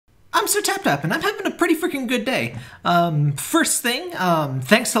I'm Sir Tap Tap, and I'm having a pretty freaking good day. First thing,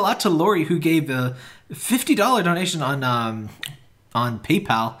 thanks a lot to Lori who gave a $50 donation on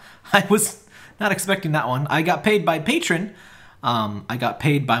PayPal. I was not expecting that one. I got paid by Patreon. I got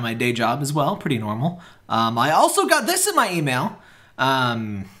paid by my day job as well, pretty normal. I also got this in my email.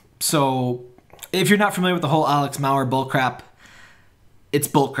 So if you're not familiar with the whole Alex Mauer bullcrap, it's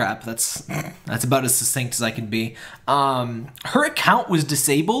bullcrap. That's about as succinct as I can be. Her account was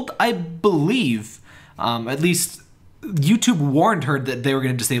disabled, I believe. At least YouTube warned her that they were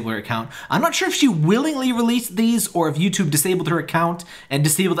going to disable her account. I'm not sure if she willingly released these or if YouTube disabled her account and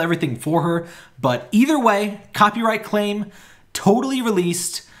disabled everything for her. But either way, copyright claim totally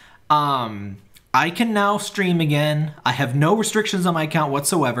released. I can now stream again. I have no restrictions on my account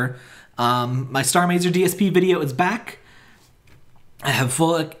whatsoever. My Star Mazer DSP video is back. I have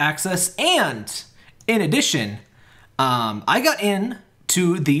full access, and in addition, I got in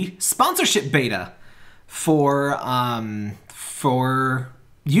to the sponsorship beta for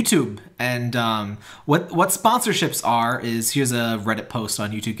YouTube. And what sponsorships are is, here's a Reddit post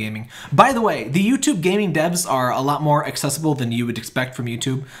on YouTube Gaming. By the way, the YouTube Gaming devs are a lot more accessible than you would expect from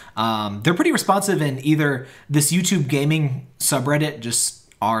YouTube. They're pretty responsive in either this YouTube Gaming subreddit, just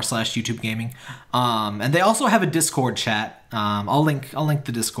r/YouTube Gaming, and they also have a Discord chat. I'll link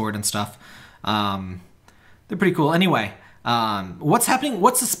the Discord and stuff. They're pretty cool. Anyway, what's happening?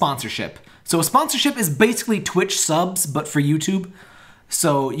 What's a sponsorship? So a sponsorship is basically Twitch subs, but for YouTube.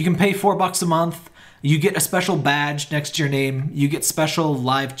 So you can pay $4 a month. You get a special badge next to your name. You get special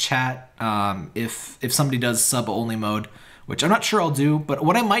live chat if somebody does sub-only mode, which I'm not sure I'll do. But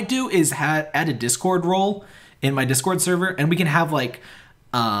what I might do is add a Discord role in my Discord server, and we can have like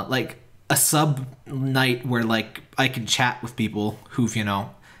a sub night where like I can chat with people who've, you know,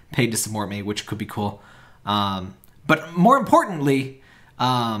 paid to support me, which could be cool. But more importantly,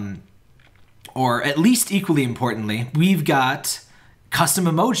 or at least equally importantly, we've got custom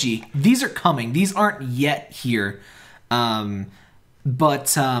emoji. These are coming. These aren't yet here.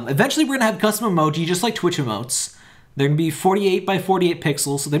 But eventually we're gonna have custom emoji just like Twitch emotes. They're gonna be 48 by 48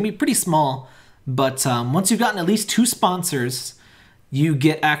 pixels, so they're gonna be pretty small. But once you've gotten at least 2 sponsors, you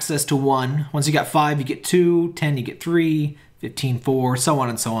get access to 1. Once you got 5, you get 2, 10, you get 3, 15, 4, so on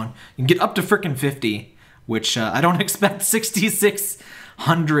and so on. You can get up to frickin' 50, which I don't expect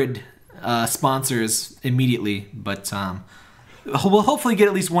 6,600 sponsors immediately, but we'll hopefully get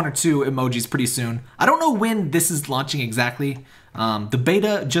at least 1 or 2 emojis pretty soon. I don't know when this is launching exactly. The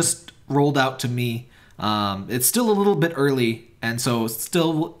beta just rolled out to me. It's still a little bit early, and so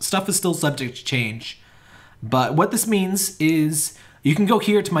stuff is still subject to change. But what this means is you can go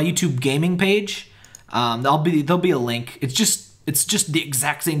here to my YouTube gaming page. There'll be a link. It's just the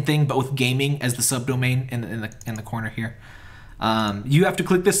exact same thing, but with gaming as the subdomain in the corner here. You have to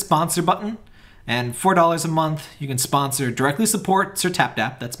click this sponsor button, and $4 a month you can sponsor, directly support Sir Tap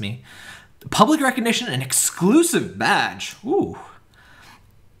Tap. That's me. Public recognition and exclusive badge. Ooh.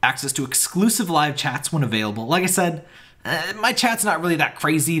 Access to exclusive live chats when available. Like I said, my chat's not really that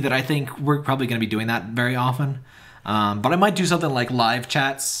crazy that I think we're probably going to be doing that very often. But I might do something like live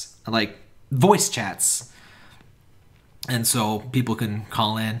chats, like voice chats. And so people can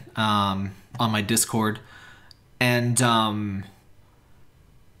call in on my Discord. And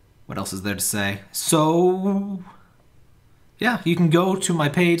what else is there to say? So, yeah, you can go to my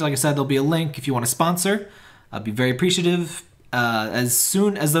page. Like I said, there'll be a link if you want to sponsor. I'd be very appreciative. As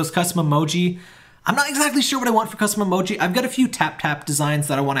soon as those custom emoji... I'm not exactly sure what I want for custom emoji. I've got a few tap-tap designs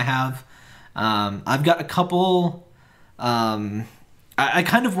that I want to have. I've got a couple... I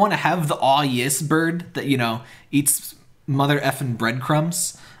kind of want to have the aw yes bird that, you know, eats mother effing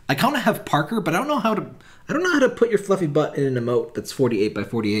breadcrumbs. I kind of have Parker, but I don't know how to put your fluffy butt in an emote that's 48 by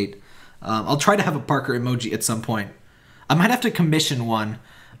 48. I'll try to have a Parker emoji at some point. I might have to commission one.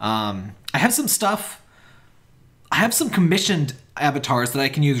 I have some stuff. I have some commissioned avatars that I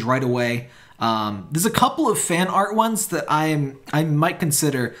can use right away. There's a couple of fan art ones that I might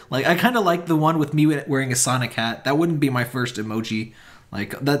consider. Like, I kind of like the one with me wearing a Sonic hat. That wouldn't be my first emoji.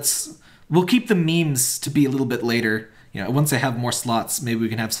 Like, we'll keep the memes to be a little bit later. You know, once I have more slots, maybe we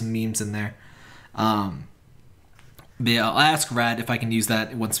can have some memes in there. But yeah, I'll ask Rad if I can use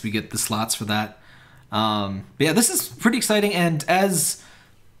that once we get the slots for that. But yeah, this is pretty exciting, and as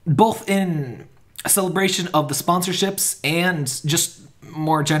both in a celebration of the sponsorships and just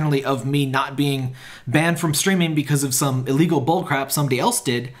more generally of me not being banned from streaming because of some illegal bullcrap somebody else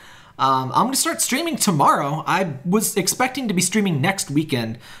did, I'm going to start streaming tomorrow. I was expecting to be streaming next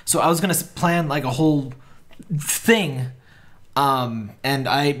weekend, so I was going to plan like a whole thing, and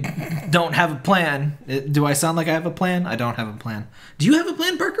I don't have a plan. Do I sound like I have a plan? I don't have a plan. Do you have a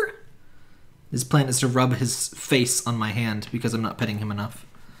plan, Parker? His plan is to rub his face on my hand because I'm not petting him enough.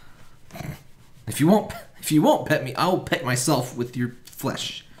 If you won't pet me, I'll pet myself with your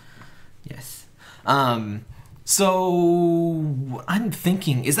flesh. Yes. So I'm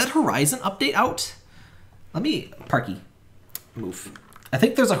thinking, is that Horizon update out? Let me, Parky, move. I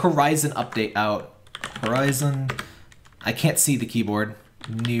think there's a Horizon update out. Horizon, I can't see the keyboard.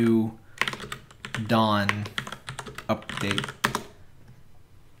 New Dawn update.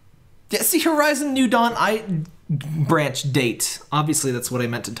 Yeah, see, Horizon New Dawn branch date. Obviously, that's what I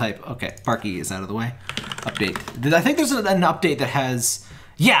meant to type. Okay, Parky is out of the way. Update. I think there's an update that has...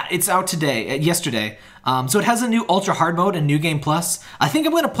 Yeah, it's out today, yesterday. So it has a new Ultra Hard Mode and New Game Plus. I think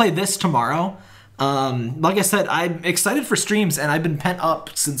I'm going to play this tomorrow. Like I said, I'm excited for streams, and I've been pent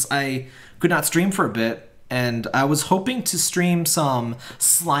up since I could not stream for a bit. And I was hoping to stream some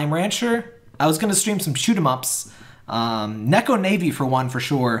Slime Rancher. I was going to stream some shoot 'em ups. Neko Navy for one, for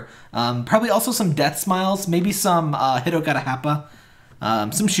sure. Probably also some Death Smiles, maybe some Hitogata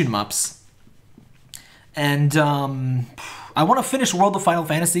Happa, some shoot 'em ups. And I want to finish World of Final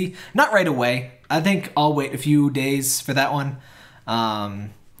Fantasy. Not right away. I think I'll wait a few days for that one.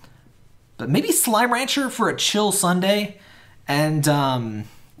 But maybe Slime Rancher for a chill Sunday. And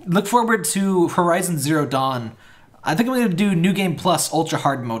look forward to Horizon Zero Dawn. I think I'm going to do New Game Plus Ultra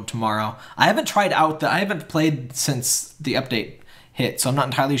Hard Mode tomorrow. I haven't tried out I haven't played since the update hit, so I'm not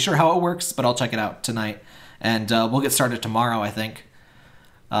entirely sure how it works, but I'll check it out tonight. And we'll get started tomorrow, I think.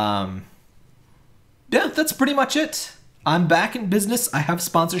 Yeah, that's pretty much it. I'm back in business. I have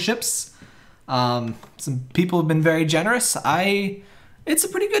sponsorships. Some people have been very generous. It's a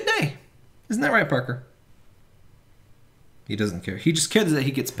pretty good day. Isn't that right, Parker? He doesn't care. He just cares that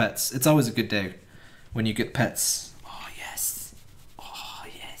he gets pets. It's always a good day when you get pets. Oh, yes. Oh,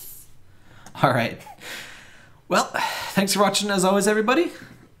 yes. All right. Well, thanks for watching as always, everybody.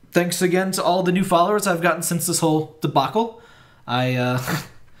 Thanks again to all the new followers I've gotten since this whole debacle. I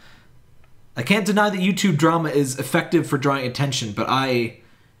can't deny that YouTube drama is effective for drawing attention, but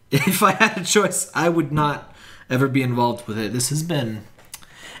if I had a choice, I would not ever be involved with it. This has been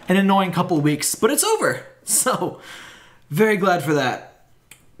an annoying couple of weeks, but it's over. So, very glad for that.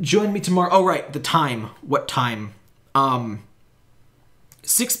 Join me tomorrow. Oh, right, the time. What time?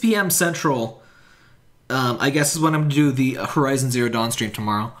 6 p.m. Central, I guess, is when I'm going to do the Horizon Zero Dawn stream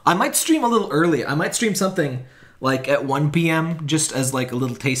tomorrow. I might stream a little early. I might stream something like at 1 p.m. just as like a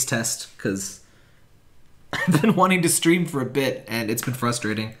little taste test, because I've been wanting to stream for a bit and it's been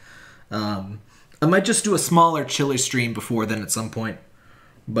frustrating. I might just do a smaller, chiller stream before then at some point.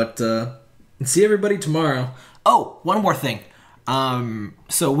 But see everybody tomorrow. Oh, one more thing.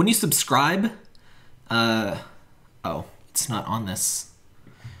 So when you subscribe, oh, it's not on this.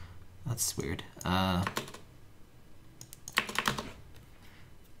 That's weird.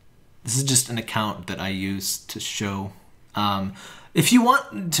 This is just an account that I use to show. If you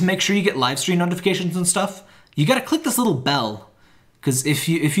want to make sure you get live stream notifications and stuff, you gotta click this little bell. Because if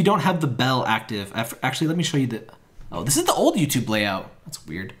you don't have the bell active, actually let me show you the. Oh, this is the old YouTube layout. That's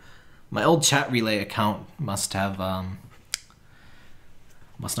weird. My old chat relay account must have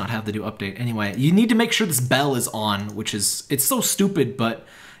must not have the new update. Anyway, you need to make sure this bell is on, which is, it's so stupid, but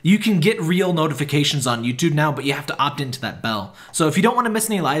you can get real notifications on YouTube now, but you have to opt into that bell. So if you don't want to miss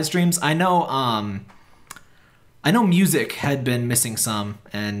any live streams, I know music had been missing some,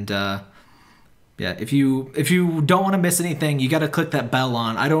 and yeah, if you don't want to miss anything, you got to click that bell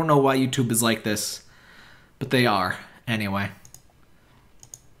on. I don't know why YouTube is like this, but they are. Anyway,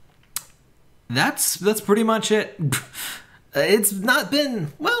 that's pretty much it. It's not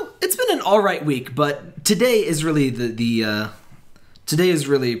been, well, it's been an all right week, but today is really today is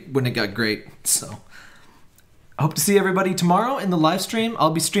really when it got great. So I hope to see everybody tomorrow in the live stream.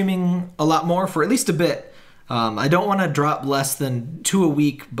 I'll be streaming a lot more for at least a bit. I don't want to drop less than 2 a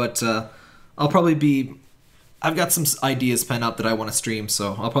week, but I'll probably be, I've got some ideas penned up that I want to stream,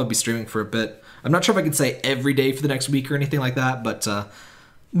 so I'll probably be streaming for a bit. I'm not sure if I can say every day for the next week or anything like that, but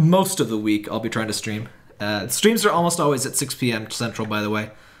most of the week I'll be trying to stream. Streams are almost always at 6 p.m. Central, by the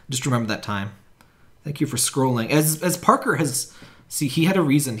way. Just remember that time. Thank you for scrolling. As Parker has, see, he had a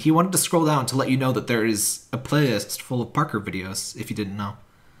reason. He wanted to scroll down to let you know that there is a playlist full of Parker videos, if you didn't know.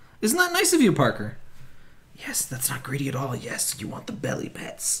 Isn't that nice of you, Parker? Yes, that's not greedy at all. Yes, you want the belly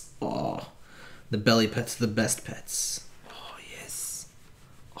pets. Oh, the belly pets, the best pets. Oh, yes.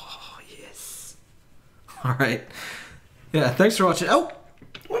 Oh, yes. All right. Yeah, thanks for watching. Oh,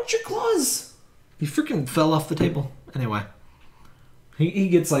 what's your claws? He freaking fell off the table. Anyway, he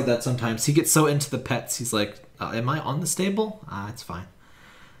gets like that sometimes. He gets so into the pets. He's like, am I on this table? It's fine.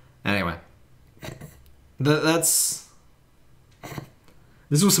 Anyway, that's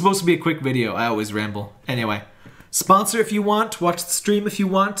This was supposed to be a quick video. I always ramble. Anyway, sponsor if you want. Watch the stream if you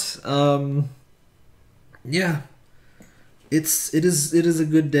want. Yeah, it is a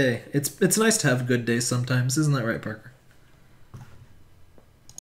good day. It's nice to have good days sometimes, isn't that right, Parker?